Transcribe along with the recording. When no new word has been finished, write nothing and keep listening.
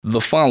The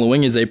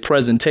following is a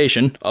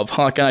presentation of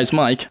Hawkeyes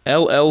Mike,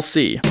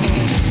 LLC.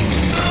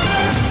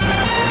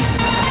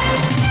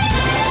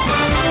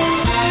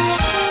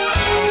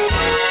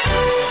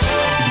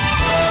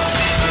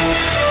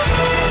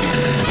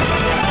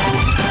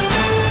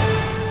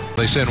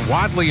 They send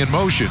Wadley in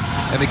motion,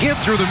 and they give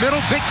through the middle.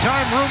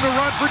 Big-time room to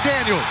run for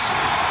Daniels.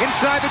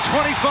 Inside the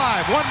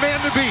 25, one man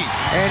to beat.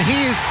 And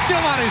he is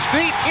still on his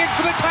feet, in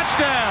for the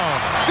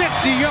touchdown.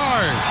 50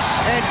 yards.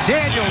 And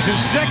Daniels, his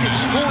second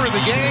score of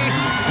the game,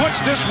 puts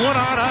this one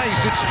on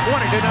ice. It's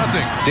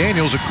 20-0.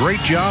 Daniels, a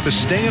great job of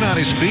staying on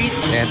his feet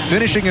and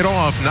finishing it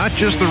off. Not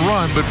just the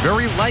run, but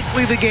very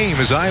likely the game,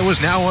 as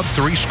Iowa's now up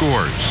 3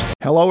 scores.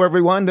 Hello,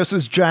 everyone. This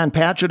is John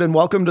Patchett, and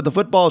welcome to the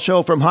football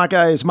show from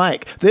Hawkeyes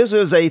Mike. This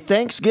is a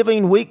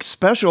Thanksgiving week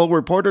special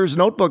Reporter's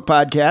Notebook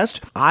podcast,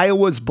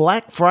 Iowa's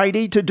Black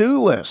Friday to-do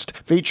list,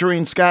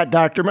 featuring Scott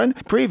Dochterman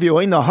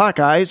previewing the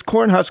Hawkeyes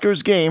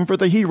Cornhuskers game for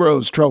the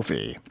Heroes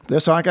Trophy.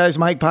 This Hawkeyes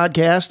Mike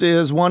podcast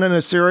is one in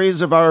a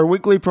series of our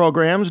weekly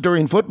programs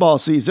during football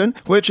season,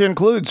 which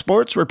include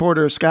sports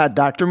reporter Scott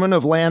Dochterman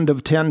of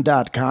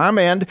LandOf10.com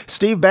and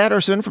Steve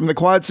Batterson from the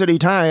Quad City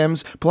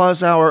Times,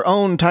 plus our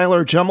own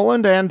Tyler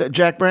Chummeland and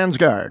Jack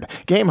Bransgard.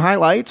 Game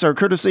highlights are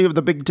courtesy of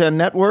the Big Ten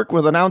Network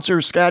with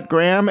announcers Scott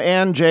Graham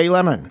and Jay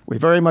Lemon. We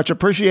very much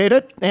appreciate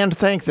it and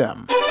thank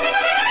them.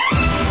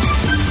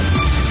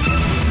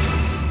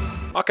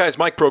 Hawkeyes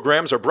Mike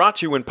programs are brought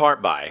to you in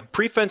part by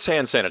Prefense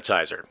Hand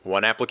Sanitizer.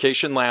 One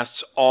application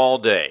lasts all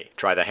day.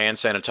 Try the hand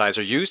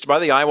sanitizer used by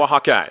the Iowa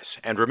Hawkeyes.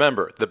 And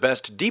remember, the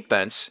best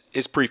defense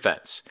is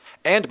Prefense.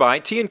 And by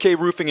T&K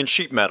Roofing and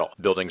Sheet Metal,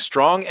 building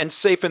strong and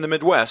safe in the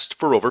Midwest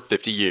for over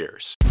 50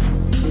 years.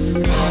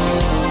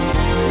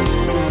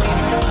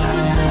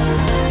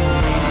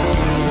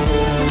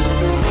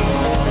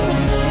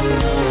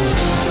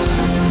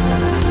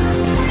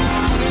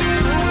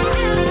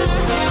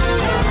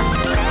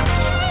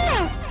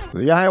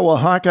 The Iowa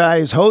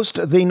Hawkeyes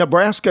host the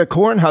Nebraska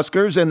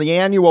Cornhuskers in the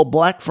annual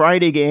Black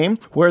Friday game,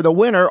 where the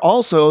winner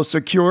also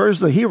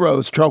secures the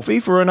Heroes Trophy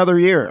for another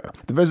year.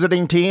 The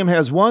visiting team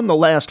has won the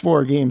last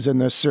 4 games in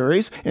this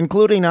series,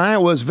 including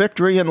Iowa's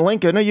victory in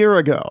Lincoln a year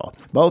ago.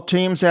 Both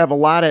teams have a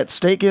lot at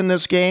stake in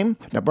this game.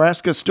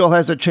 Nebraska still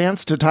has a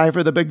chance to tie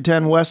for the Big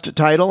Ten West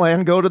title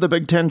and go to the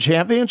Big Ten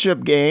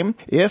championship game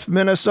if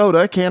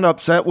Minnesota can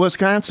upset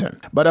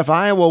Wisconsin. But if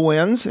Iowa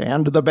wins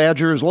and the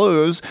Badgers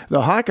lose,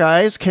 the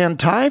Hawkeyes can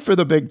tie for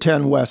the Big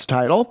Ten West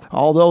title.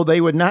 Although they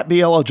would not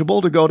be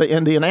eligible to go to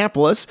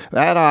Indianapolis,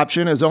 that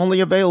option is only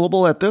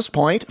available at this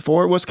point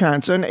for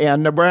Wisconsin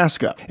and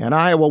Nebraska. An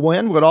Iowa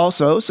win would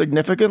also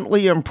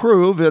significantly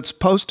improve its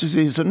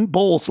postseason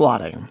bowl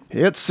slotting.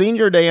 It's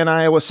senior day in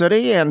Iowa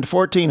City, and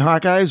 14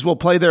 Hawkeyes will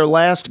play their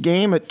last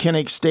game at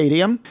Kinnick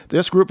Stadium.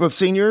 This group of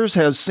seniors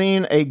has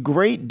seen a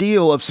great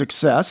deal of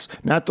success,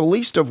 not the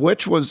least of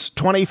which was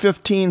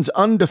 2015's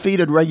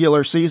undefeated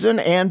regular season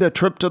and a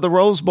trip to the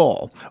Rose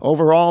Bowl.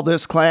 Overall,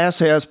 this class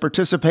has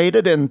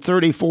participated in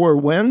 34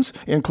 wins,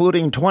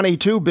 including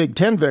 22 Big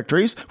Ten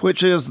victories,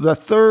 which is the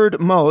third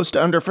most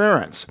under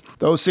Ferentz.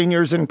 Those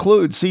seniors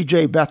include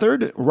C.J.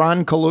 Beathard,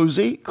 Ron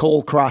Coluzzi,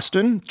 Cole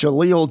Croston,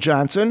 Jaleel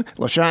Johnson,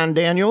 LaShawn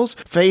Daniels,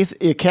 Faith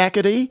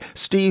Ikakity,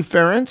 Steve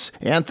Ferentz,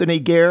 Anthony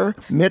Gare,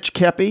 Mitch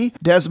Kepi,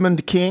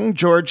 Desmond King,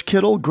 George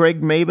Kittle,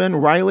 Greg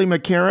Maben, Riley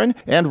McCarron,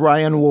 and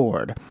Ryan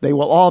Ward. They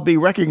will all be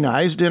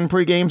recognized in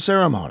pregame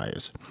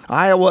ceremonies.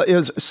 Iowa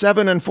is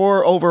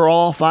 7-4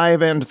 overall,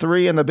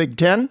 5-3 in the Big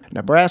Ten.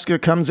 Nebraska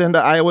comes into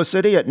Iowa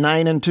City at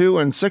 9-2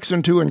 and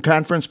 6-2 in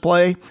conference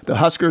play. The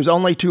Huskers'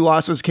 only 2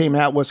 losses came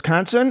at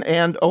Wisconsin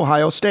and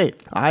Ohio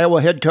State.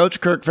 Iowa head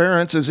coach Kirk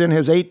Ferentz is in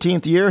his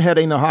 18th year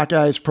heading the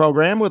Hawkeyes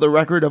program with a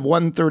record of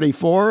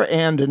 134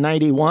 and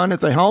 91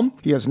 at the helm.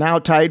 He is now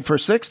tied for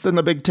 6th in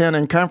the Big Ten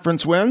in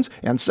conference wins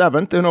and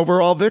 7th in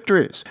overall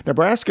victories.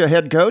 Nebraska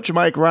head coach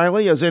Mike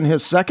Riley is in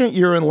his 2nd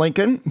year in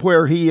Lincoln,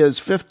 where he is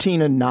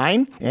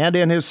 15-9, and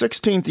in his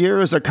 16th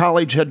year as a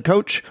college head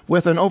coach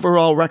with an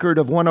overall record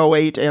of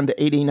 108 and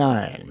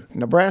 89.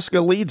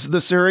 Nebraska leads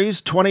the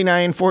series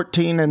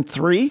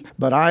 29-14-3,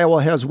 but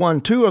Iowa has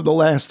won 2 of the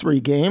last 3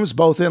 games,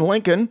 both in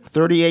Lincoln,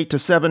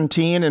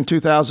 38-17 in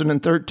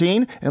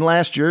 2013, and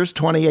last year's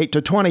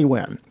 28-20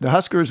 win. The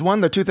Huskers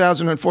won the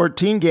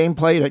 2014 game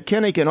played at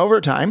Kinnick in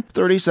overtime,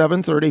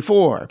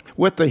 37-34.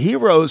 With the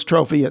Heroes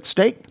Trophy at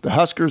stake, the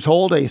Huskers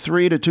hold a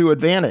 3-2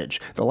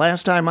 advantage. The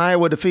last time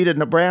Iowa defeated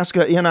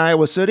Nebraska in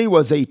Iowa City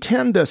was a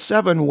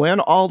 10-7 win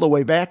all the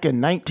way back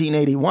in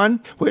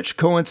 1981, which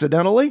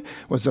coincidentally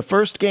was the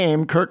first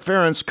game Kirk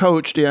Ferentz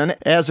coached in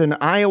as an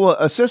Iowa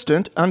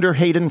assistant under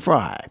Hayden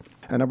Fry.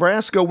 A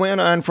Nebraska win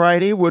on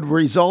Friday would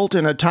result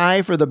in a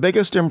tie for the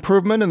biggest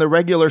improvement in the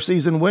regular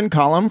season win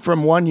column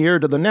from one year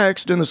to the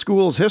next in the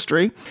school's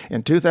history.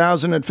 In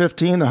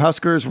 2015, the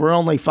Huskers were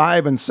only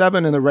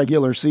 5-7 in the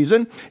regular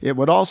season. It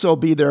would also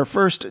be their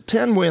first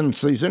 10-win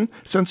season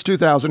since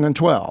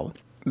 2012.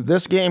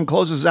 This game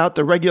closes out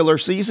the regular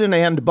season,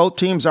 and both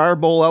teams are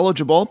bowl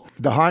eligible.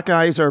 The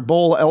Hawkeyes are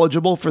bowl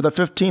eligible for the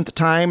 15th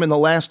time in the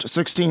last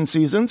 16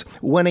 seasons,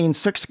 winning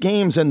 6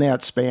 games in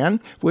that span,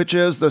 which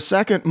is the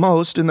second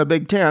most in the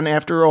Big Ten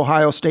after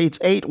Ohio State's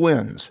 8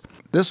 wins.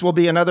 This will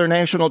be another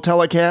national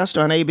telecast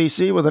on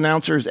ABC with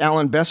announcers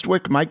Alan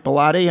Bestwick, Mike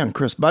Bellotti, and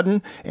Chris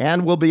Budden,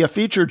 and will be a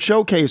featured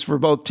showcase for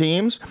both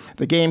teams.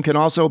 The game can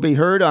also be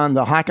heard on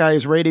the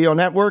Hawkeyes Radio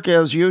Network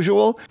as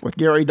usual, with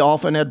Gary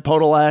Dolphin, Ed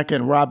Podolak,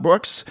 and Rob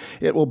Brooks.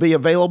 It will be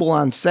available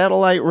on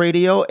satellite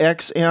radio,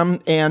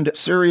 XM, and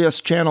Sirius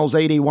Channels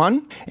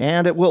 81,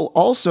 and it will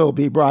also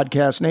be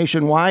broadcast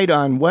nationwide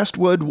on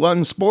Westwood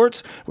One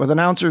Sports with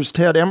announcers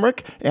Ted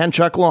Emmerich and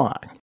Chuck Long.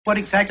 What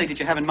exactly did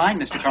you have in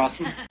mind, Mr.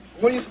 Carlson?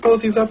 What do you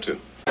suppose he's up to?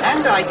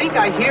 And I think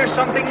I hear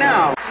something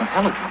now. A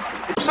pelican.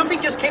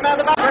 Something just came out of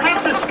the mouth.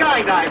 Perhaps a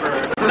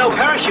skydiver. There's no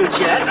parachutes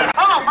yet.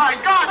 Oh, my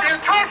God, they're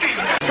turkeys!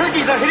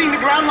 Turkeys are hitting the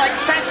ground like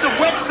sacks of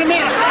wet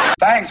cement.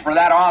 Thanks for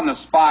that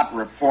on-the-spot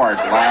report,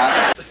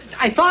 Lance.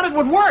 I thought it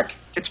would work.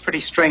 It's pretty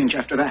strange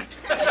after that.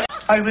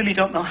 I really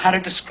don't know how to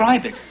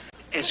describe it.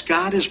 As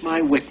God is my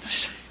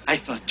witness, I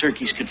thought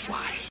turkeys could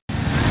fly.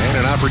 And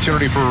an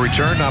opportunity for a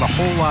return. Not a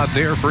whole lot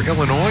there for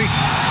Illinois.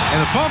 And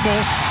the fumble,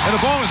 and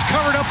the ball is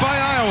covered up by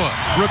Iowa.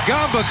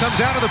 Rugamba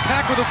comes out of the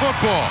pack with the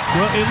football.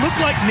 Well, it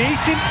looked like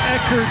Nathan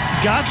Eckert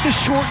got the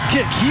short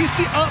kick. He's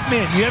the up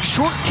man. You have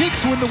short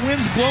kicks when the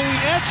wind's blowing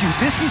at you.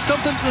 This is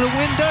something that the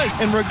wind does.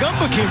 And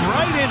Rugamba came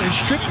right in and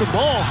stripped the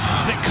ball.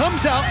 And it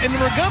comes out, and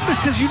Rugamba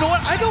says, you know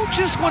what? I don't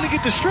just want to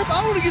get the strip.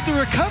 I want to get the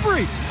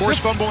recovery.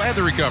 Forced fumble and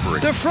the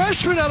recovery. The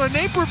freshman out of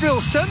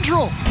Naperville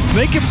Central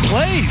making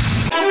plays.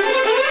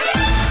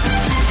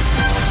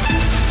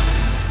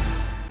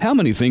 How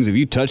many things have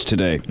you touched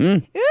today?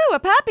 Ooh, a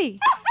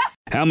puppy.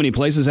 How many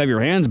places have your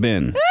hands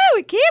been? Ooh,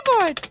 a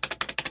keyboard.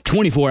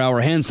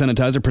 24-hour hand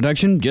sanitizer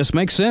protection just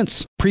makes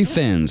sense.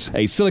 Prefens,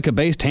 a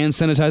silica-based hand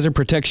sanitizer,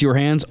 protects your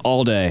hands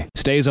all day.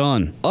 Stays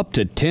on up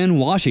to 10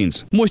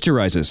 washings.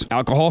 Moisturizes,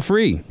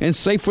 alcohol-free, and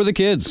safe for the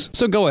kids.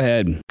 So go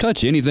ahead,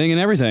 touch anything and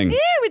everything.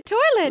 Ooh, a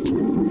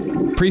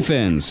toilet.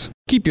 Prefens,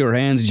 keep your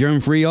hands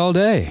germ-free all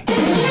day.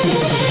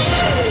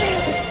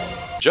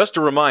 Just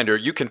a reminder,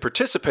 you can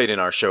participate in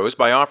our shows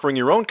by offering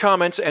your own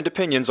comments and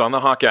opinions on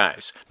the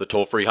Hawkeyes. The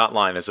toll-free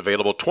hotline is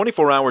available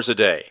 24 hours a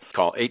day.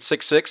 Call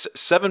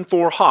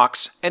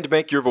 866-74-HAWKS and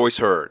make your voice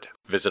heard.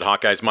 Visit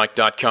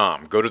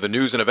HawkeyesMike.com, go to the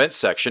News and Events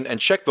section,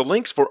 and check the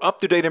links for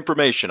up-to-date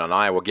information on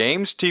Iowa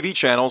games, TV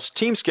channels,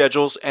 team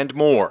schedules, and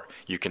more.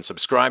 You can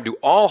subscribe to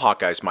all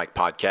Hawkeyes Mike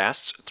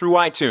podcasts through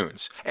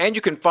iTunes. And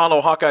you can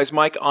follow Hawkeyes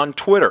Mike on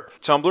Twitter,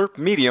 Tumblr,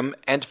 Medium,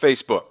 and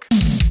Facebook.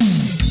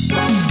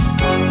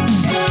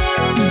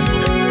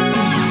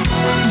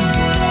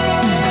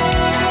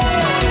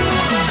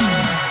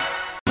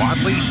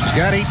 He's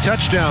got 8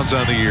 touchdowns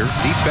on the year,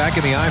 deep back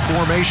in the I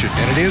formation,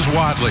 and it is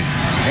Wadley.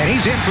 And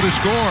he's in for the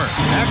score.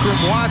 Akram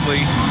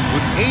Wadley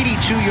with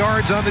 82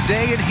 yards on the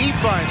day, and he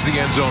finds the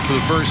end zone for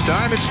the first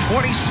time. It's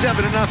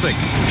 27-0.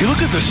 If you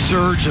look at the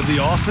surge of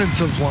the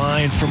offensive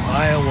line from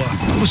Iowa,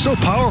 it was so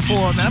powerful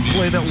on that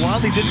play that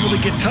Wadley didn't really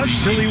get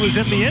touched till he was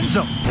in the end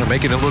zone. They're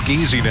making it look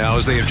easy now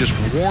as they have just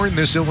worn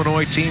this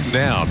Illinois team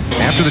down.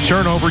 After the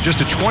turnover,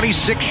 just a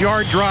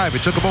 26-yard drive.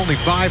 It took them only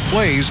 5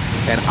 plays,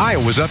 and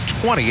Iowa's up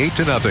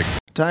 28-0.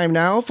 Time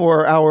now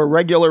for our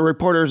regular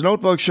Reporter's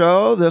Notebook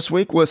show, this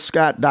week with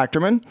Scott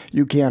Docterman.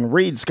 You can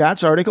read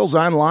Scott's articles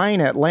online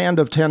at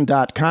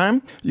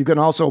land10.com. You can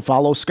also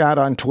follow Scott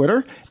on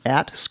Twitter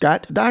at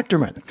Scott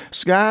Docterman.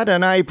 Scott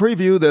and I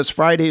preview this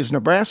Friday's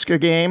Nebraska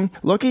game,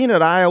 looking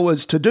at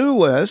Iowa's to-do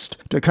list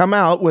to come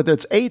out with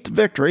its 8th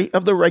victory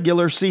of the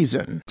regular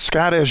season.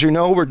 Scott, as you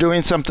know, we're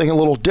doing something a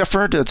little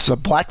different. It's a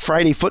Black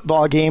Friday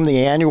football game,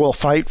 the annual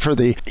fight for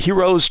the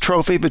Heroes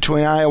Trophy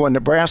between Iowa and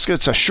Nebraska.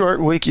 It's a short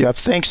week. You have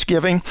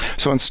Thanksgiving.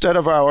 So instead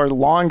of our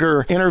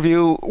longer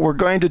interview, we're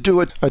going to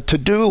do a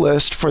to-do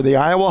list for the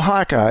Iowa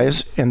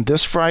Hawkeyes in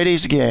this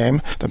Friday's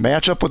game, the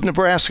matchup with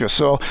Nebraska.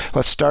 So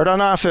let's start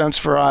on offense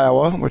for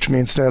Iowa, which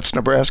means that's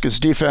Nebraska's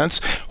defense.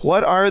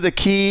 What are the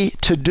key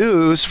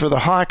to-dos for the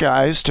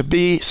Hawkeyes to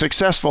be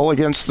successful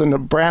against the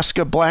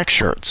Nebraska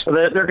Blackshirts?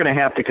 They're going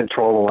to have to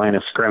control the line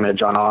of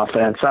scrimmage on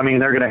offense. I mean,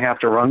 they're going to have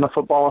to run the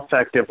football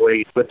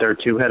effectively with their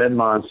two-headed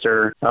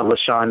monster,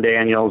 LaShawn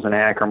Daniels and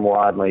Akram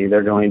Wadley.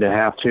 They're going to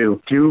have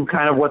to do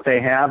kind of what they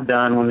have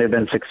done when they've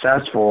been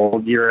successful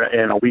year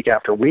and a week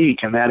after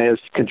week, and that is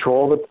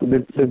control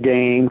the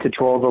game,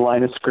 control the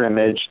line of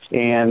scrimmage,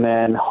 and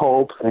then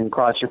hope and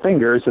cross your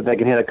fingers that they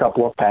can hit a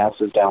couple of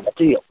passes down the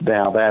field.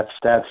 Now, that's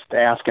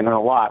asking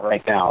a lot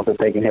right now, that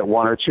they can hit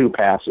 1 or 2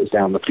 passes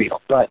down the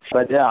field. But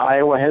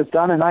Iowa has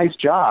done a nice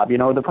job. You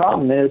know, the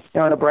problem is,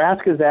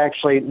 Nebraska's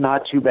actually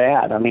not too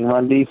bad. I mean,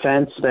 run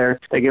defense,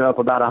 they give up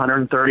about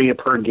 130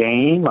 per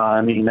game.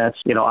 I mean, that's,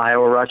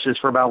 Iowa rushes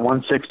for about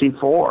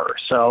 164.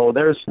 So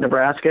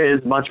Nebraska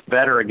is much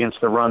better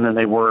against the run than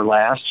they were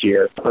last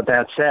year. But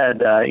that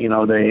said,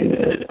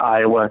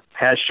 Iowa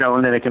has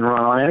shown that it can run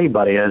on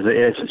anybody, as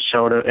it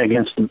showed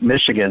against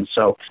Michigan. So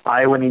So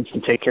Iowa needs to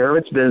take care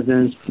of its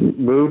business,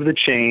 move the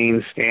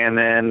chains, and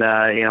then,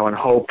 and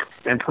hope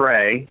and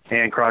pray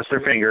and cross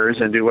their fingers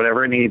and do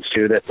whatever it needs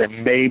to that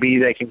maybe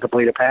they can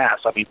complete a pass.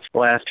 I mean, the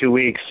last 2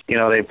 weeks,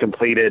 they've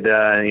completed,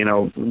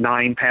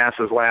 9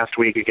 passes last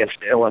week against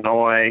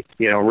Illinois,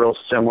 real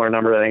similar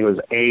number. I think it was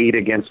 8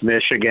 against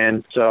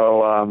Michigan.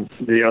 So,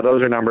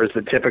 those are numbers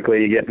that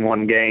typically you get in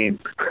one game.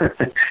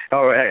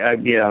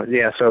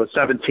 So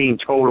 17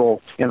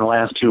 total in the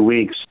last 2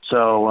 weeks.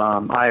 So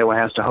Iowa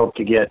has to hope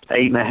to get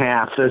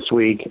 8.5 this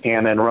week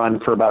and then run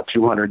for about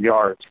 200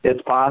 yards.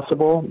 It's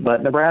possible,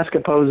 but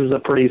Nebraska poses a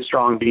pretty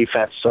strong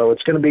defense, so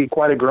it's going to be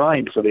quite a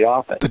grind for the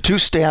offense. The two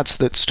stats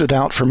that stood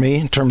out for me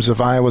in terms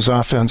of Iowa's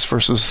offense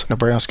versus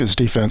Nebraska's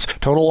defense: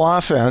 total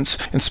offense,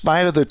 in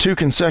spite of the 2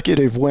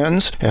 consecutive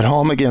wins at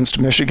home against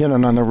Michigan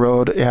and on the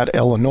road at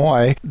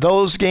Illinois,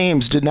 those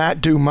games did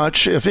not do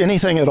much, if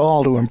anything at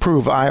all, to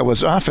improve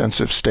Iowa's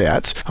offensive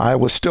stats.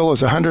 Iowa still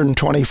is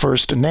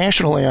 121st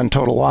nationally on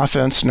total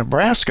offense,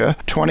 Nebraska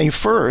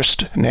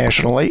 21st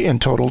nationally in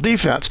total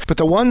defense. But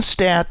the one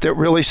stat that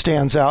really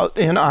stands out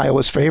in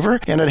Iowa's favor,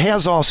 and it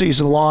has all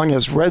season long,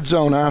 is red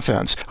zone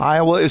offense.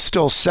 Iowa is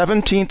still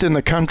 17th in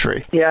the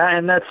country. Yeah,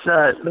 and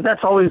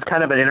that's always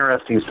kind of an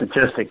interesting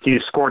statistic. Do you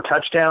score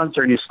touchdowns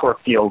or do you score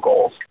field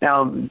goals?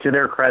 Now, to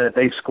their credit,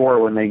 they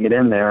score when they get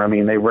in there. I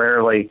mean, they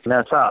rarely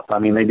mess up. I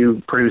mean, they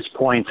do produce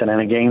points, and in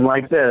a game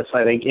like this,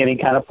 I think any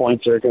kind of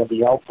points are going to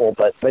be helpful.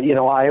 But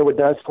Iowa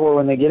does score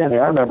when they get in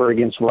there. I remember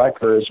against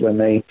Rutgers when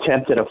they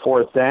attempted a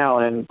 4th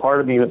down, and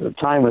part of me at the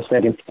time was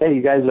thinking, hey,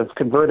 you guys have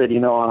converted,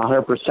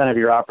 on 100% of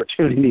your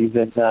opportunities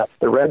in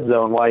the red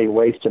zone. Why are you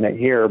wasting it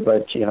here?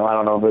 But, I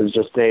don't know if it was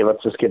just, hey,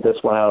 let's just get this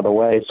one out of the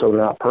way so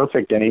they're not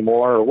perfect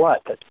anymore or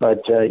what.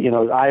 But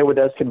Iowa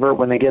does convert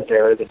when they get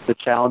there. The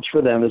challenge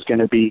for them is going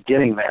to be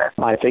getting there.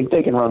 I think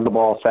they can run the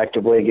ball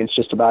effectively against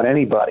just about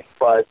anybody,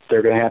 but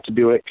they're going to have to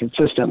do it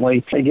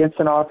consistently against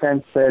an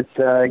offense that,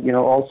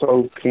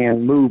 also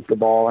can move the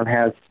ball and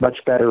has much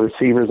better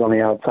receivers on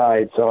the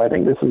outside. So I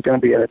think this is going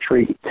to be a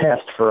tricky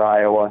test for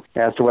Iowa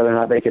as to whether or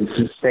not they can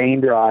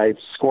sustain drives,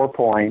 score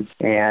points,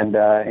 and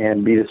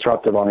be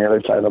disruptive on the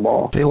other side of the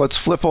ball. Okay, let's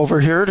flip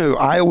over here to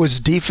Iowa's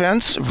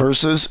defense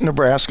versus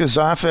Nebraska's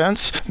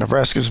offense.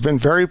 Nebraska's been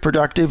very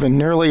productive in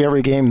nearly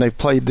every game they've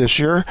played this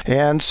year.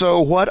 And so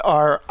what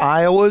are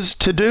Iowa's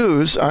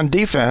to-dos on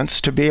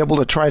defense to be able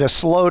to try to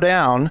slow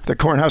down the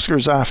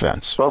Cornhuskers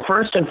offense? Well,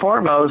 first and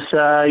foremost,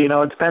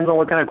 it depends on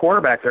what kind of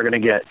quarterback they're going to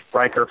get.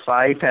 Riker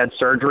Fife had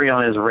surgery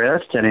on his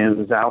wrist and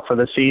is out for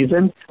the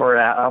season, or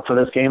out for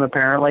this game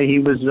apparently. He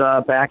was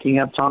backing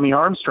up Tommy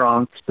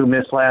Armstrong, who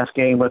missed last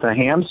game with a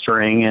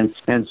hamstring.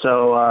 And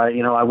so,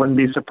 I wouldn't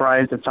be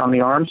surprised if Tommy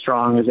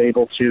Armstrong is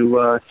able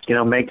to,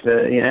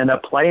 end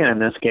up playing in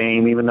this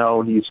game, even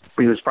though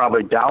he was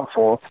probably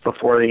doubtful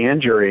before the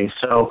injury.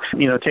 So,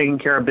 taking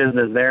care of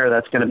business there,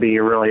 that's going to be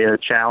really a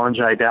challenge.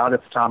 I doubt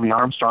if Tommy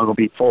Armstrong will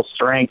be full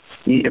strength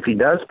if he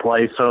does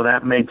play, so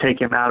that may take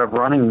him out of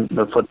running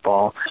the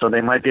football. So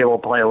they might be able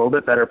to play a little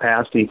bit better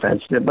pass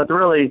defense. But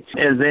really,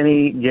 as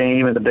any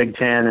game in the Big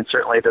Ten, and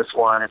certainly this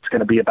one, it's going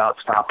to be about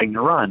stopping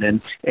the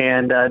run.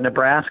 And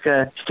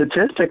Nebraska,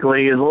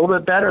 statistically, is a little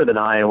bit better than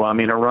Iowa. I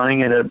mean, they're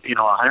running at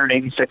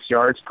 186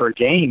 yards per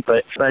game,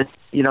 but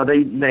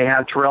they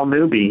have Terrell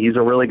Newby. He's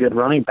a really good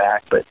running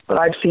back, but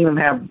I've seen them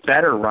have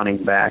better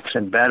running backs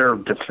and better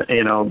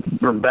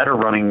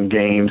running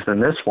games than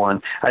this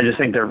one. I just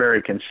think they're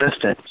very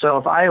consistent. So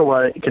if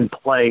Iowa can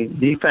play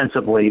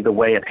defensively the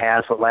way it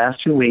has the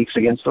last 2 weeks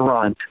against the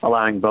run,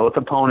 allowing both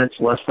opponents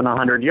less than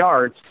 100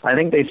 yards, I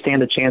think they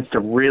stand a chance to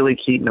really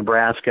keep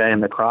Nebraska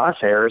in the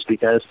crosshairs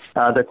because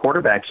the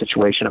quarterback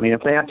situation. I mean,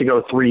 if they have to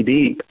go 3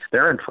 deep,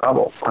 they're in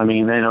trouble. I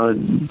mean,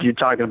 you're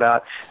talking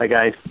about a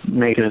guy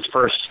making his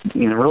first,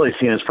 really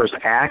seeing his first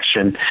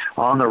action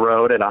on the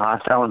road at a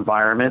hostile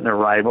environment in a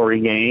rivalry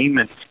game,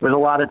 and with a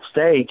lot at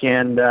stake,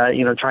 and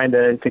trying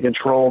to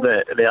control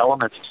the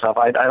elements and stuff.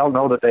 I don't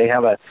know that they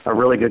have a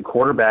really good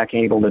quarterback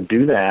able to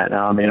do that.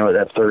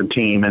 That third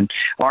team, and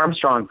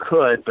Armstrong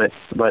could,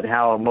 but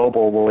how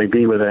mobile will he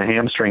be with a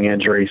hamstring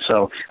injury?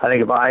 So I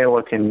think if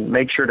Iowa can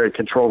make sure to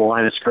control the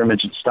line of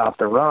scrimmage and stop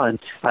the run,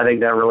 I think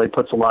that really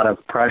puts a lot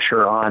of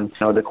pressure on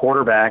the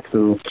quarterback,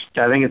 who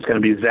I think it's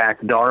going to be Zach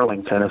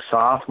Darlington, a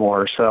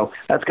sophomore. So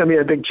that's going to be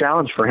a big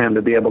challenge for him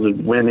to be able to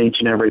win each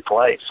and every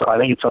play. So I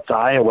think it's up to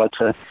Iowa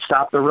to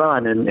stop the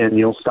run, and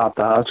you'll stop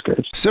the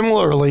Huskers.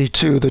 Similarly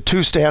to the two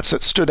stats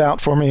that stood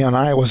out for me on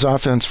Iowa's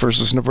offense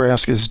versus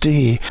Nebraska's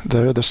D,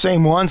 they're the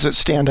same ones that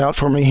stand out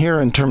for me here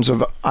in terms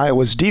of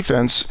Iowa's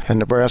defense and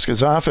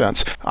Nebraska's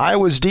offense.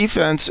 Iowa's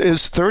defense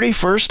is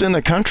 31st in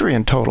the country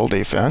in total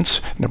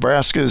defense.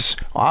 Nebraska's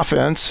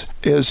offense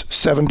is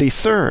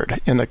 73rd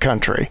in the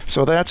country.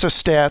 So that's a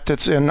stat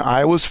that's in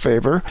Iowa's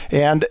favor.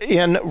 And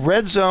in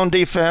red zone zone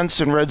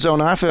defense and red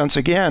zone offense,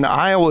 again,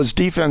 Iowa's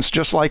defense,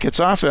 just like its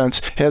offense,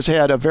 has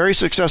had a very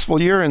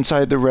successful year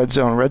inside the red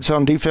zone. Red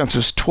zone defense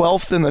is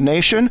 12th in the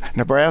nation.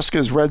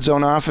 Nebraska's red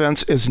zone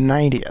offense is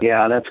 90th.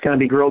 Yeah, that's going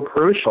to be real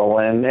crucial.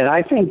 And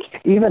I think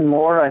even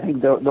more, I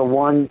think the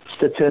one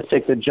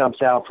statistic that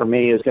jumps out for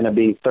me is going to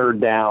be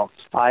third down.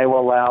 Iowa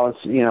allows,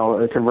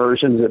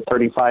 conversions at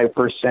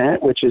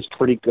 35%, which is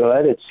pretty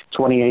good. It's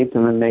 28th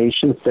in the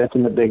nation, 5th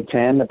in the Big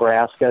Ten.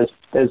 Nebraska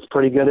is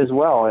pretty good as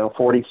well,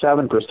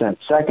 47%,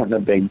 second in the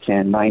Big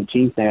Ten,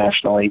 19th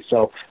nationally.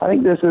 So I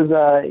think this is,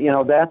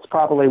 that's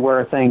probably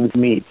where things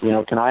meet.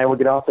 Can Iowa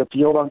get off the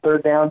field on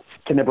third down?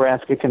 Can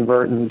Nebraska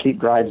convert and keep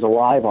drives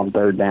alive on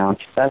third down?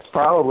 That's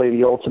probably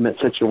the ultimate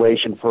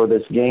situation for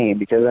this game,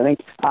 because I think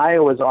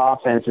Iowa's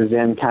offense is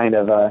in kind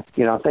of a,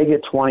 if they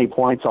get 20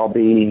 points, I'll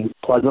be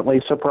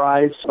pleasantly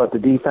surprised, but the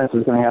defense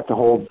is going to have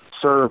to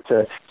serve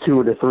to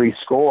 2 to 3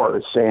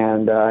 scores,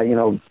 and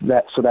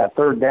that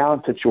third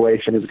down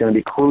situation is going to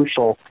be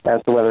crucial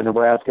as to whether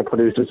Nebraska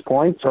produces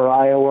points or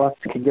Iowa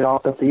can get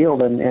off the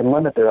field and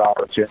limit their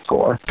opportunity to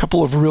score. A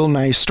couple of real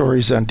nice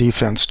stories on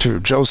defense too.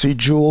 Josie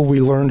Jewell,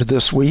 we learned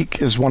this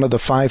week, is one of the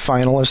 5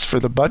 finalists for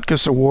the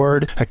Butkus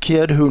Award, a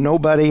kid who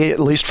nobody, at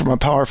least from a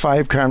Power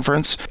 5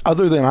 conference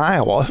other than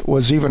Iowa,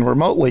 was even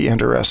remotely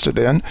interested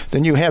in.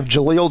 Then you have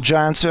Jaleel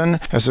Johnson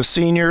as a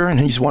senior, and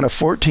he's one of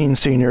 14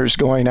 seniors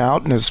going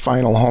out in his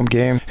final home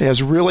game. He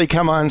has really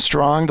come on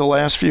strong the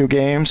last few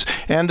games.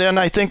 And then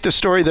I think the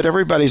story that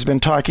everybody's been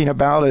talking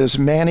about is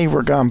Manny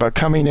Rugamba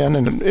coming in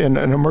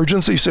an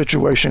emergency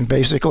situation,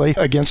 basically,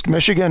 against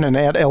Michigan and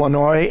at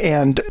Illinois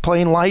and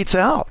playing lights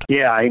out.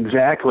 Yeah,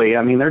 exactly.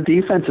 I mean, their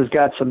defense has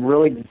got some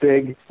really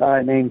big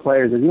name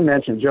players. As you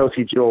mentioned,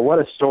 Josie Jewell, what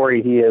a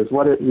story he is.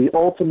 What the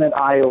ultimate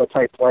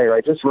Iowa-type player.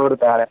 I just wrote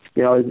about it.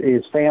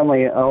 His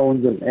family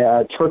owns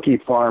a turkey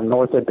farm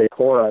north of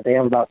Decorah. They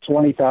have about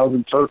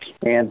 20,000 turkeys.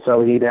 And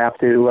so he'd have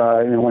to,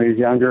 when he was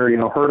younger,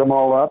 herd them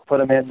all up, put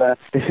them in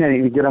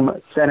get them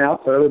sent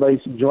out for everybody's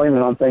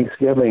enjoyment on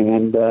Thanksgiving,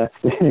 and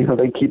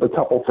they keep a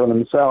couple for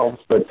themselves.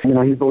 But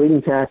he's the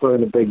leading tackler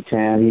in the Big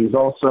Ten. He's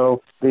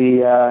also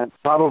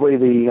probably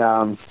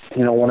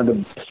one of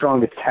the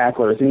strongest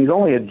tacklers, and he's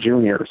only a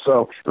junior,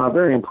 so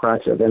very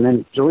impressive. And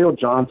then Jaleel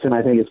Johnson,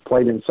 I think, has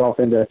played himself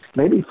into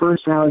maybe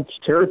first-round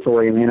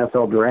territory in the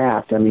NFL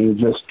draft. I mean,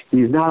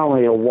 he's not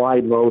only a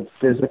wide-load,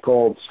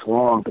 physical,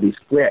 strong, but he's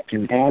quick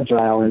and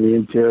agile in the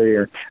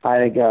interior. I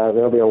think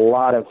there'll be a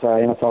lot of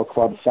NFL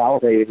clubs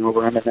salivating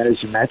over him, and then,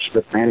 as you mentioned,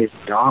 with Manny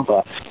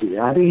Rugamba,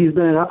 I think he's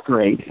been an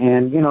upgrade.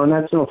 And, and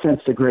that's no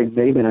offense to Greg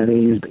Maben. I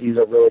think he's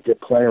a really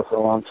good player for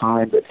a long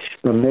time, but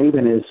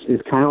Maben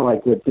is kind of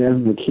like what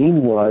Desmond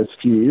King was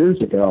a few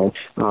years ago.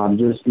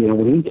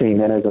 When he came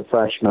in as a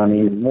freshman,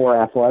 he's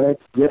more athletic,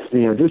 just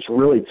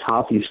really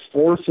tough. He's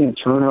forcing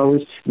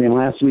turnovers. I mean,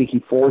 last week he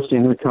forced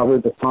and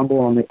recovered the fumble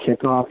on the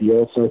kickoff. He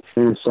also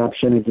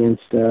interception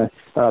against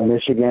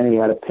Michigan. He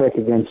had a pick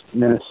against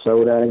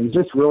Minnesota. He's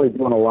just really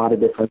doing a lot of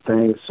different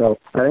things. So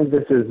I think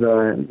this is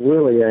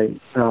really a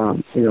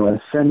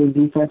ascending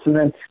defense. And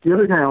then the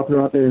other guy I'll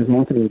throw out there is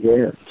Anthony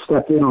Gare.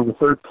 Stepped in on the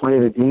third play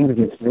of the game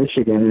against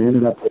Michigan and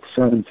ended up with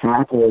 7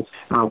 tackles,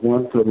 1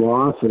 for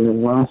loss. And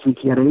then last week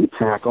he had 8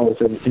 tackles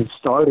and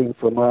starting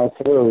from last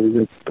year. He was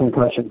in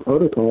concussion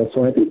protocol.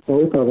 So I think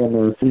both of them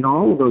are,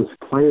 all of those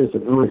players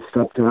have really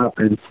stepped up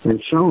and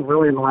shown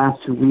really in the last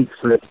 2 weeks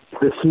that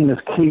this team is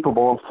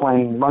capable of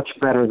playing much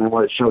better than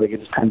what it showed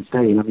against Penn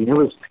State. I mean, it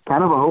was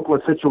kind of a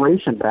hopeless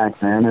situation back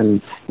then,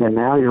 and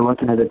now you're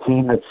looking at a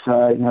team that's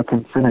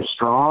can finish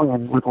strong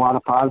and with a lot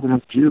of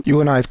positive juice.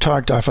 You and I have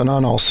talked off and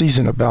on all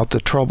season about the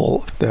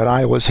trouble that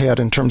Iowa's had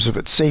in terms of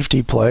its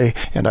safety play,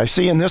 and I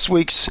see in this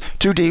week's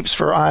Two Deeps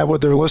for Iowa,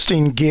 they're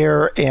listing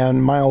Gare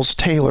and Miles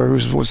Taylor,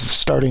 who was the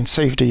starting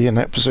safety in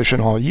that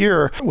position all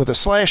year, with a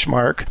slash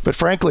mark, but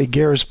frankly,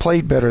 Gare's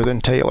played better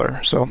than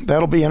Taylor, so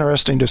that'll be an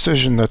interesting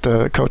decision that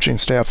the coaching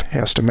staff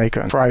has to make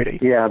on Friday.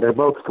 Yeah, they're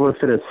both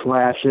listed as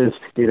slashes.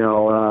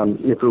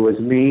 If it was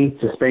me,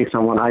 just based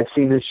on what I've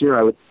seen this year,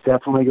 I would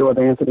definitely go with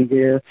Anthony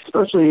Gare,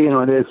 especially,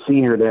 it is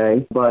senior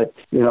day. But,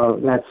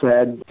 that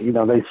said,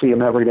 they see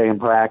him every day in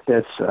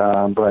practice.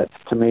 But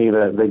to me,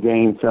 the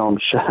game film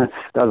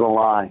doesn't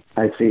lie.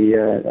 I see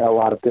a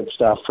lot of good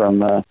stuff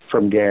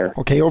from Gare.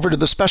 Okay, over to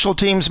the special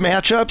teams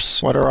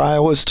matchups. What are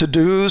Iowa's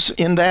to-dos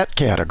in that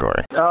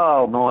category?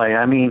 Oh, boy.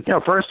 I mean,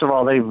 first of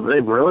all, they've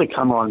really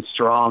come on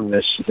strong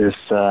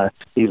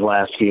these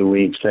last few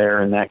weeks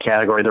there in that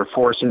category. They're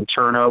forcing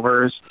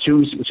turnovers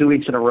 2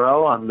 weeks in a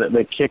row on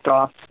the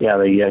kickoff. Yeah,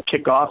 the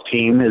kickoff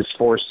team has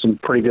forced some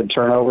pretty good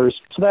turnovers.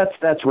 So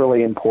that's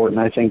really important,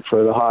 I think,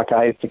 for the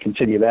Hawkeyes to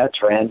continue that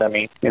trend. I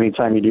mean,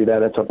 anytime you do that,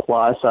 that's a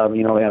plus. They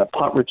had a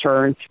punt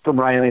return from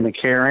Riley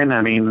McCarron.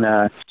 I mean,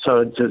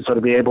 so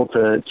to be able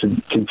to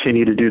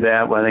continue to do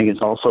that, I think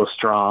is also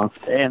strong.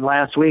 And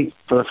last week,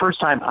 for the first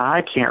time,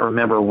 I can't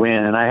remember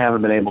when, and I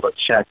haven't been able to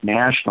check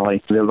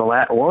nationally. When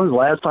was the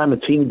last time a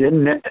team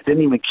didn't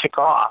even kick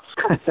off? off.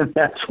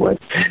 That's what,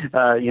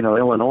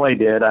 Illinois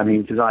did. I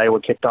mean, because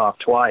Iowa kicked off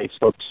twice,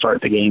 both to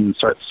start the game and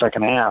start the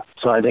second half.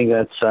 So I think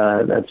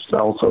that's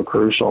also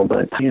crucial.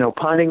 But,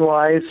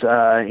 punting-wise,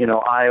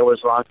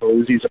 Iowa's Ron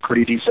Galuzzi's a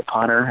pretty decent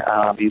punter.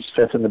 He's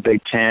fifth in the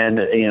Big Ten,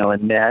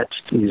 in net.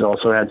 He's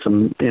also had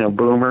some,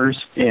 boomers.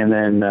 And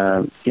then,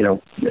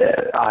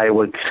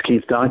 Iowa's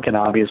Keith Duncan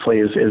obviously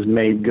is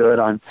made good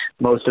on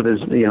most of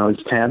his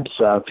attempts.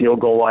 Field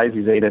goal-wise,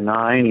 he's 8 of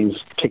 9. He's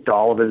kicked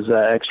all of his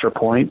extra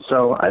points.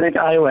 So I think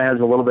Iowa has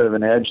a little bit of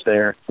an edge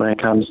there when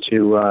it comes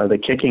to the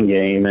kicking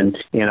game. And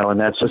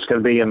that's just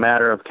going to be a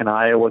matter of, can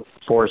Iowa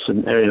force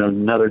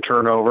another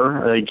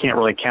turnover? You can't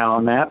really count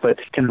on that, but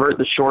convert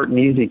the short and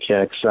easy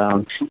kicks.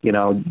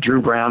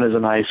 Drew Brown is a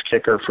nice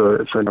kicker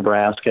for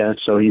Nebraska,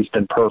 so he's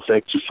been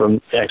perfect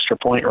from extra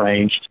point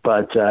range.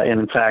 But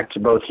in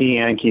fact, both he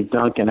and Keith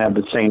Duncan have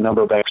the same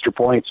number of extra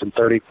points in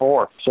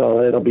 34.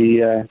 So it'll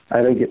be,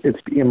 I think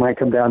it might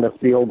come down to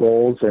field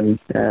goals and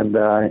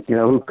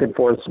who could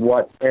force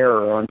what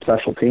error on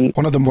special teams.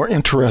 One of the more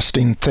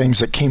interesting things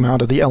that came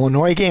out of the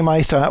Illinois game,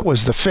 I thought,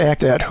 was the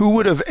fact that who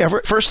would have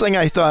ever, first thing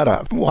I thought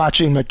of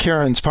watching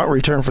McCarron's punt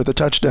return for the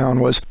touchdown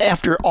was,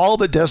 after all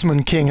that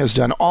Desmond King has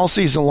done all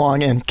season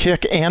long in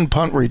kick and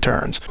punt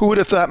returns, who would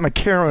have thought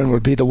McCarron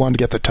would be the one to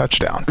get the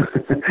touchdown?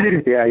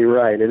 Yeah, you're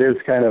right. It is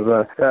kind of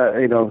a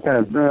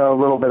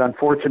little bit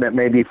unfortunate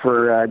maybe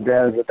for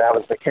Des that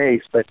was the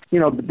case. But,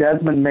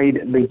 Desmond made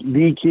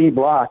the key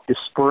block to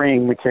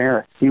spring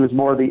McCarron. He was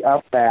more the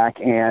up back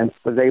and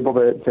was able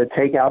to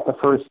take out the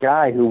first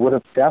guy who would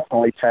have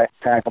definitely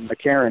tackled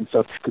McCarron.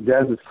 So to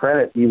Des's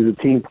credit, he was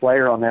a team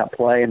player on that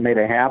play and made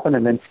it happen.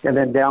 And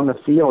then down the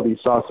field, he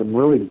saw some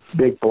really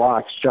big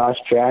blocks. Josh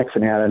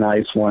Jackson had a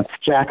nice one.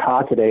 Jack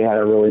Hockaday had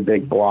a really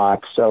big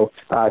block. So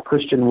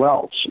Christian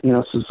Welch,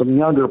 so some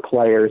younger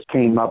players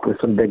came up with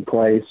some big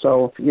plays.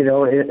 So,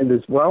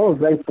 as well as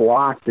they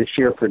blocked this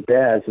year for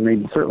Des, and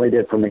they certainly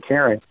did for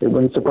McCarron, it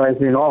wouldn't surprise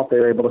me at all if they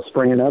were able to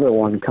spring another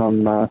one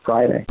come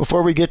Friday.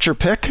 Before we get your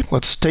pick,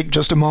 let's take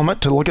just a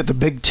moment to look at the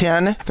Big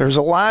Ten. There's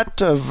a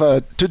lot of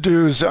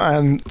to-dos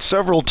on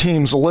several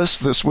teams' lists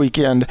this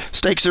weekend.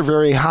 Stakes are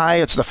very high.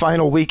 It's the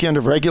final weekend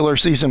of regular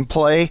season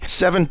play.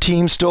 7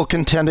 teams still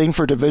contending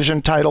for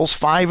division titles.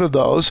 5 of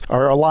those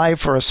are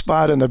alive for a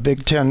spot in the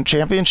Big Ten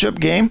championship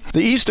game.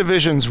 The East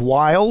Division's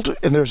wild,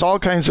 and there's all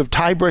kinds of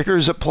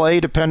tiebreakers at play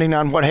depending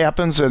on what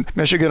happens in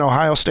Michigan,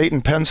 Ohio State,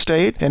 and Penn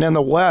State. And in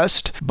the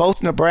West,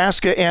 both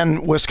Nebraska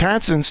and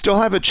Wisconsin still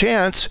have a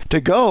chance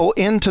to go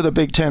into the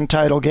Big Ten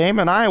title game,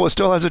 and Iowa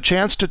still has a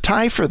chance to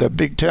tie for the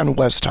Big Ten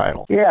West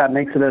title. Yeah, it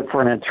makes it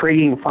for an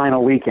intriguing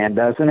final weekend,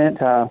 doesn't it?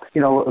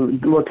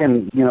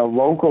 Looking,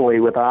 locally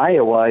with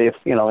Iowa,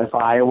 if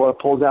Iowa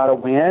pulls out a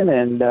win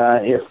and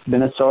if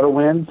Minnesota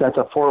wins, that's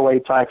a 4-way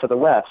tie for the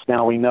West.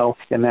 Now we know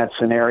in that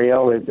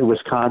scenario,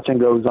 Wisconsin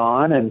goes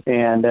on,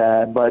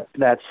 but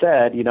that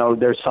said,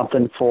 there's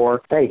something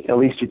for, hey, at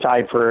least you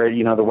tied for,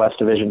 the West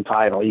Division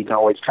title. You can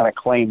always kind of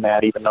claim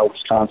that, even though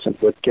Wisconsin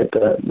would get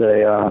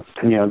the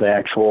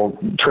actual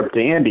trip to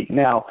Indy.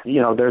 Now,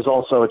 there's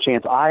also a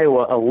chance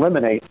Iowa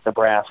eliminates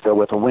Nebraska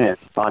with a win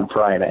on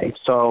Friday.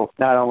 So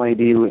not only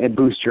do you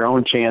boost your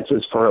own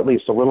chances for at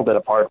least a little bit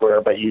of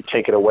hardware, but you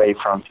take it away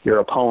from your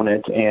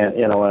opponent and,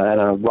 in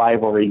a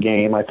rivalry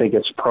game. I think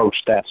it's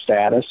approached that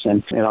status,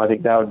 and, I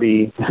think that would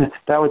be,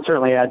 that would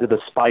certainly add to the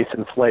spice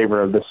and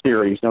flavor of the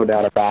series, no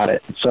doubt about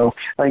it. So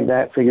I think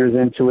that figures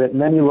into it.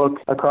 And then you look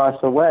across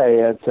the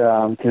way at,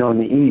 in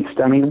the East.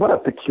 I mean, what a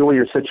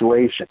peculiar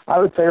situation. I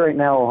would say right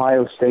now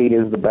Ohio State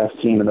is the best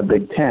team in the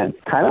Big Ten,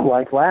 kind of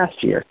like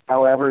last year.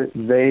 However,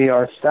 they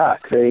are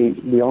stuck.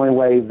 The only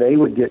way they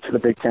would get to the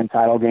Big Ten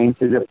title game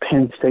is if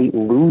Penn State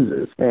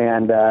loses.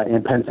 And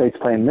Penn State's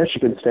playing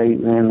Michigan State,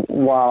 and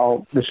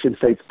while Michigan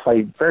State's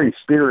played very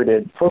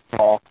spirited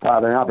football,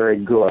 they're not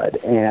very good.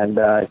 And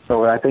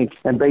so I think,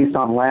 and based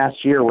on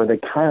last year where they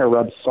kind of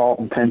rubbed salt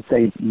in Penn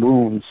State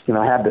wounds,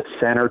 have the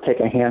center take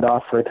a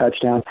handoff for a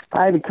touchdown,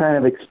 I would kind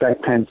of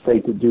expect Penn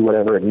State to do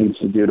whatever it needs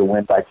to do to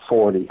win by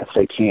 40 if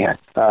they can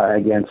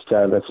against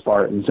the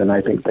Spartans, and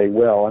I think they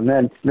will. And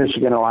then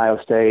Michigan, Ohio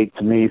State,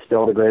 to me,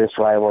 still the greatest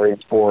rivalry in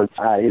sports.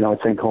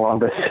 It's in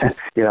Columbus.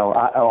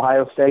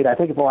 Ohio State, I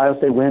think if Ohio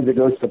State wins, it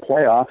goes to the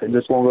playoff. It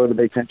just won't go to the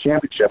Big Ten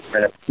championship.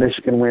 And if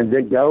Michigan wins,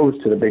 it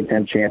goes to the Big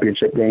Ten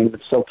championship game,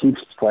 but still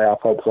keeps its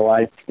playoff hopes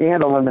alive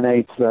and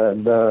eliminates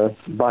the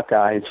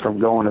Buckeyes from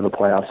going to the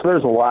playoffs. So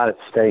there's a lot at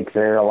stake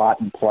there, a lot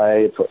in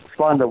play. It's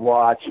fun to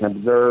watch and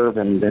observe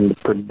and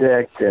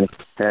predict, and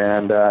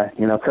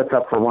sets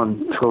up for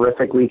one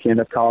terrific weekend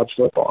of college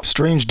football.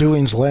 Strange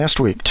doings last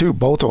week, too.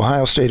 Both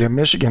Ohio State and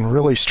Michigan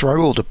really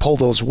struggled to pull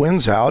those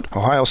wins out.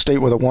 Ohio State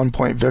with a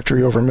 1-point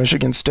victory over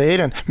Michigan State,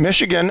 and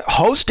Michigan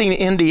hosting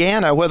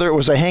Indiana, whether it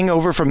was a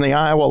hangover from the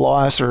Iowa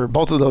loss or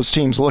both of those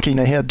teams looking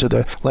ahead to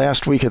the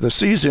last week of the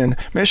season.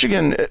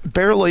 Michigan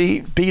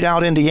barely beat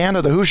out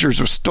Indiana. The Hoosiers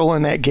were still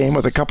in that game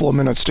with a couple of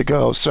minutes to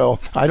go, so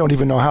I don't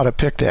even know how to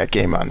pick that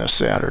game on this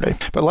Saturday.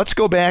 But let's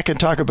go back and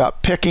talk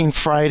about picking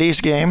Friday's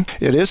game.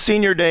 It is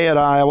senior day at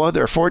Iowa.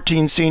 There are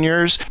 14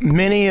 seniors.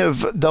 Many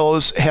of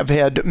those have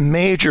had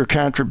major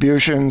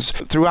contributions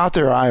throughout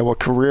their Iowa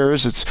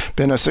careers. It's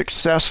been a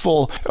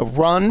successful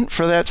run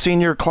for that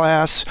senior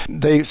class.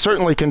 They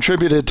certainly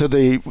contributed to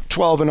the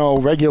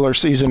 12-0 regular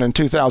season in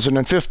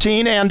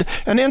 2015, and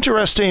an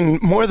interesting,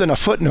 more than a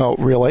footnote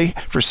really,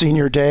 for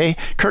senior day,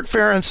 Kirk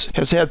Ferentz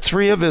has had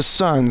 3 of his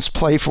sons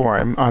play for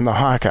him on the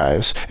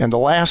Hawkeyes, and the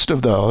last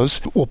of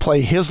those will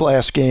play his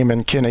last game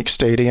in Kinnick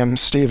Stadium,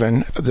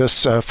 Stephen,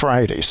 this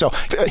Friday. So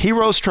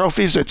Heroes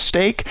Trophy's at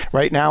stake.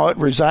 Right now it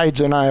resides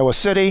in Iowa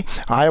City.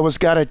 Iowa's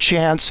got a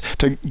chance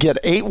to get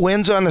 8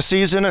 wins on the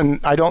season,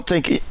 and I don't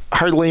think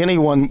hardly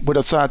anyone would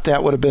have thought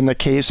that would have been the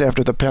case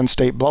after the Penn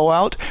State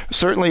blowout.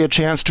 Certainly a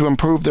chance to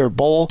improve their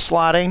bowl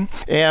slotting.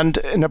 And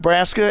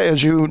Nebraska,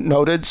 as you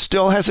noted,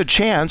 still has a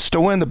chance to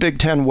win the Big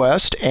Ten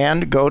West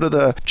and go to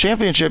the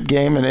championship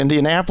game in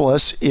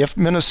Indianapolis if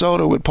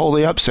Minnesota would pull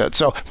the upset.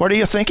 So what are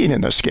you thinking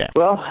in this game?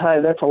 Well,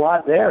 that's a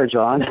lot there,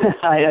 John.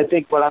 I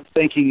think what I'm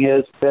thinking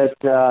is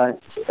that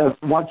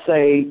once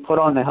they put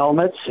on the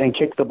helmets and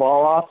kick the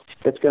ball off,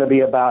 it's going to be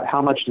about how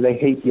much do they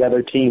hate the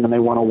other team and they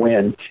want to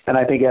win. And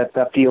I think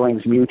that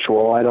feeling's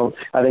mutual.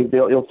 I think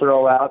you'll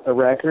throw out the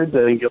records.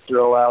 I think you'll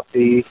throw out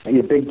the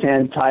Big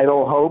Ten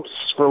title hopes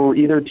for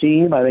either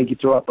team. I think you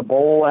throw out the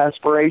bowl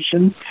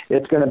aspirations.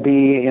 It's going to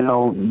be,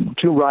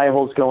 2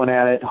 rivals going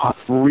at it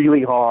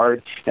really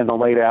hard in the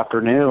late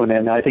afternoon.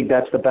 And I think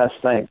that's the best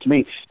thing. To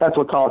me, that's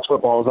what college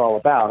football is all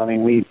about. I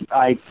mean,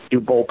 I do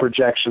bowl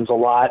projections a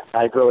lot.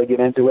 I really get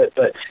into it.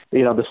 But,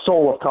 the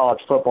soul of college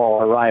football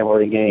are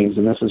rivalry games.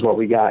 And this is what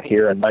we got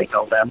here in late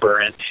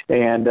November.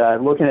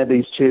 And looking at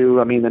these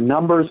two, I mean, the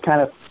numbers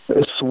kind of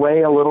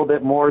sway a little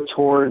bit more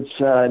towards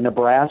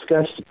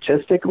Nebraska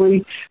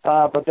statistically,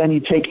 but then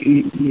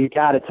you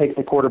got to take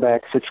the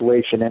quarterback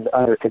situation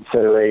under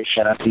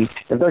consideration. I mean,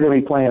 if they're going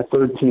to be playing a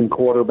third-team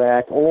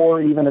quarterback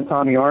or even a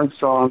Tommy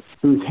Armstrong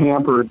who's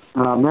hampered,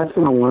 that's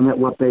going to limit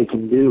what they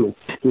can do.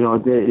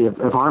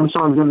 If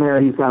Armstrong's in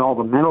there, he's got all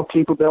the mental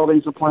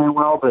capabilities of playing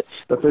well, but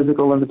the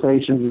physical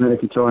limitations, and then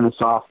if you throw in a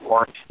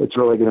sophomore, it's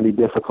really going to be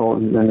difficult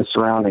in the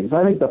surroundings.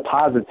 I think the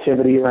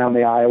positivity around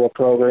the Iowa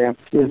program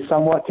is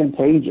somewhat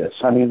contagious.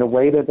 I mean, the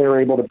way that they were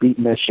able to beat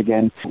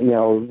Michigan,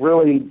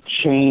 really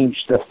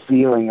changed the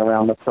feeling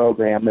around the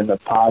program in the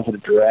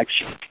positive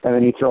direction. And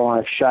then you throw on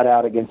a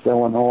shutout against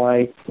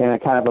Illinois in a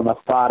kind of a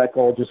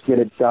methodical, just get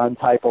it done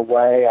type of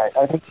way.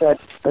 I think that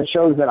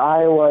shows that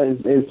Iowa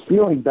is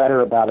feeling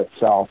better about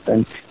itself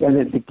and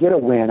to get a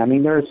win. I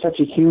mean, there is such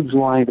a huge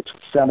line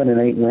between 7 and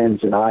 8 wins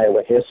in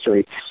Iowa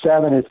history.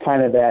 7 is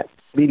kind of that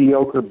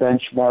mediocre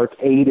benchmark.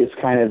 8 is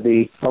kind of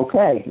it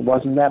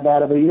wasn't that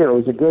bad of a year. It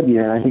was a good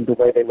year. And I think the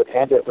way they would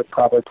end it would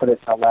probably put it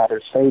in the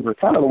latter's favor,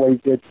 kind of the way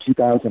it did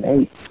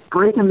 2008.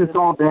 Breaking this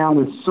all down,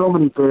 there's so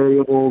many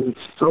variables. It's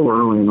so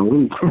early in the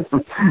week.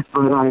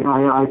 But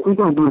I think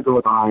I'm going to go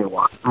with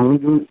Iowa. I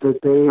think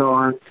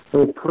that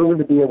they've proven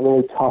to be a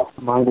really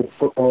tough-minded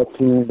football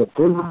team. The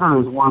Visitor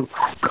has won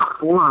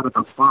 4 out of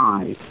the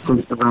 5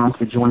 since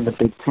Nebraska joined the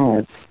Big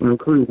Ten,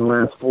 including the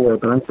last 4.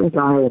 But I think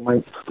Iowa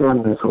might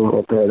stem this a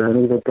little bit. I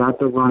think they've got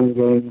the running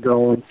game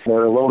going.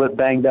 They're a little bit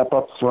banged up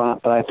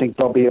front, but I think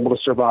they'll be able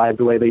to survive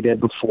the way they did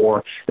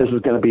before. This is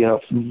going to be a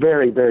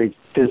very, very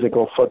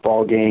physical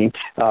football game,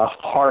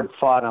 hard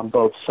fought on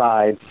both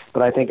sides.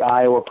 But I think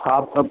Iowa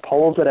probably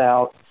pulls it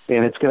out.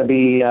 And it's going to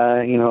be,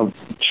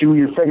 chew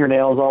your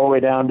fingernails all the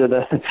way down to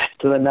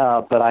the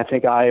nub. But I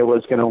think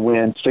Iowa's going to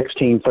win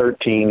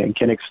 16-13 in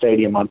Kinnick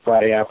Stadium on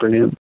Friday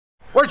afternoon.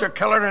 Where's your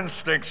killer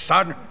instinct,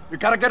 son? You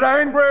gotta get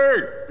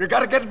angry. You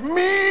gotta get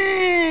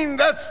mean.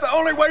 That's the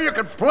only way you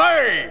can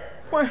play.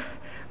 Well,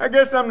 I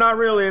guess I'm not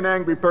really an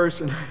angry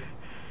person.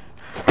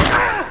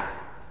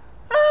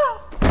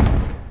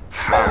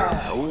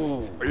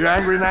 Are you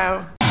angry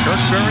now? Kirk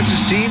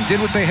Ferentz's team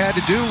did what they had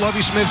to do.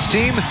 Lovie Smith's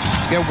team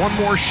get one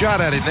more shot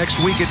at it next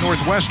week at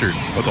Northwestern.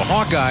 But the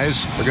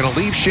Hawkeyes are going to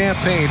leave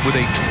Champaign with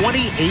a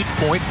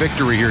 28-point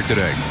victory here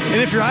today.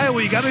 And if you're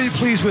Iowa, you got to be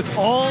pleased with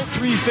all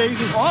 3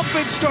 phases.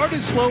 Offense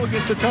started slow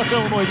against a tough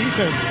Illinois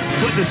defense,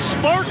 but the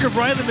spark of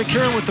Riley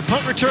McCarron with the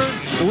punt return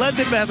led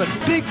them to have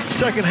a big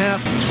second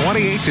half.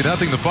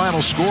 28-0 the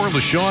final score.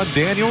 LaShawn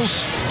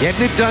Daniels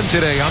getting it done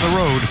today on the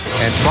road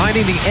and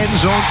finding the end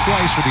zone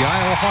twice for the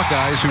Iowa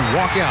Hawkeyes, who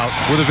walk out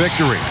with a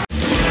victory.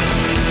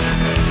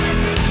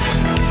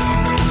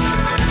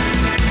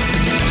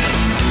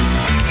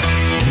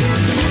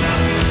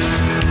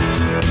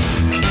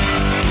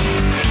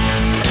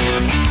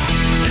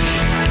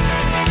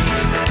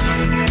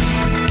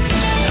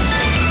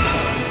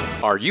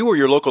 Are you or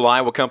your local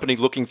Iowa company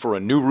looking for a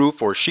new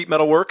roof or sheet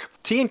metal work?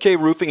 T&K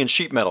Roofing and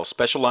Sheet Metal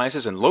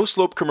specializes in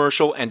low-slope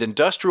commercial and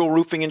industrial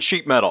roofing and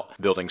sheet metal.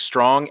 Building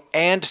strong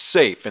and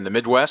safe in the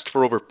Midwest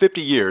for over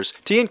 50 years,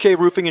 T&K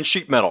Roofing and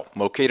Sheet Metal,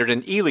 located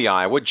in Ely,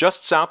 Iowa,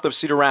 just south of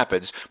Cedar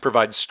Rapids,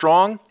 provides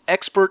strong,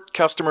 expert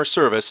customer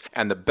service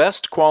and the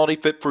best quality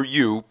fit for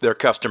you, their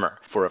customer.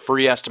 For a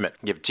free estimate,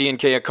 give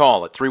T&K a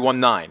call at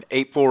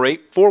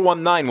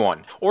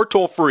 319-848-4191 or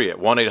toll free at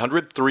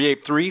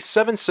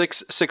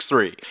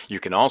 1-800-383-7663. You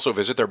can also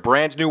visit their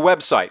brand new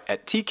website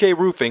at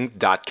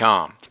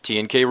tkroofing.com.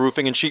 T&K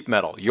Roofing and Sheet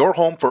Metal, your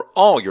home for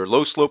all your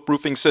low-slope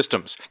roofing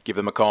systems. Give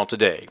them a call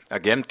today.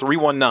 Again,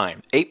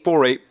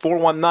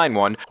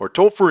 319-848-4191 or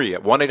toll free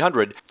at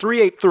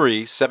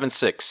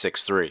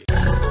 1-800-383-7663.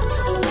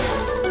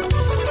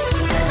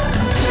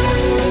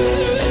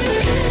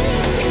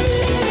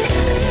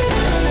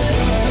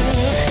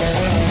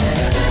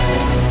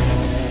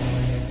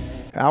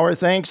 Our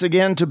thanks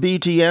again to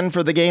BTN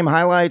for the game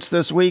highlights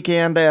this week,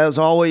 and as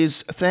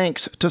always,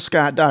 thanks to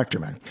Scott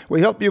Docterman.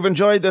 We hope you've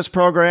enjoyed this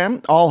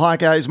program. All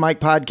Hawkeyes Mike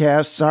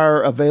podcasts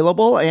are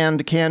available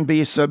and can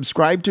be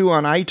subscribed to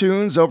on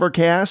iTunes,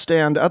 Overcast,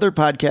 and other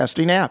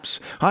podcasting apps.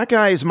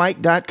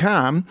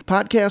 HawkeyesMike.com,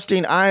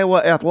 podcasting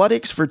Iowa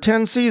athletics for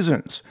 10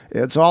 seasons.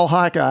 It's all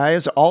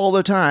Hawkeyes, all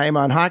the time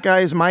on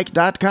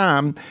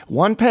HawkeyesMike.com.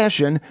 One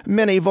passion,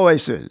 many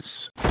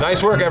voices.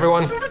 Nice work,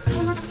 everyone.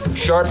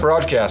 Sharp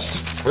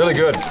broadcast. Really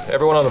good.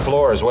 Everyone on the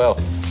floor as well.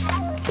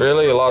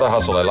 Really a lot of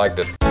hustle. I liked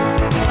it.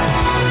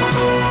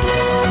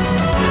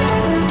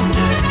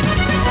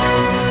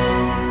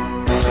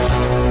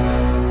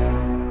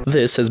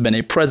 This has been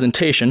a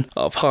presentation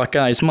of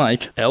Hawkeyes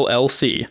Mike, LLC.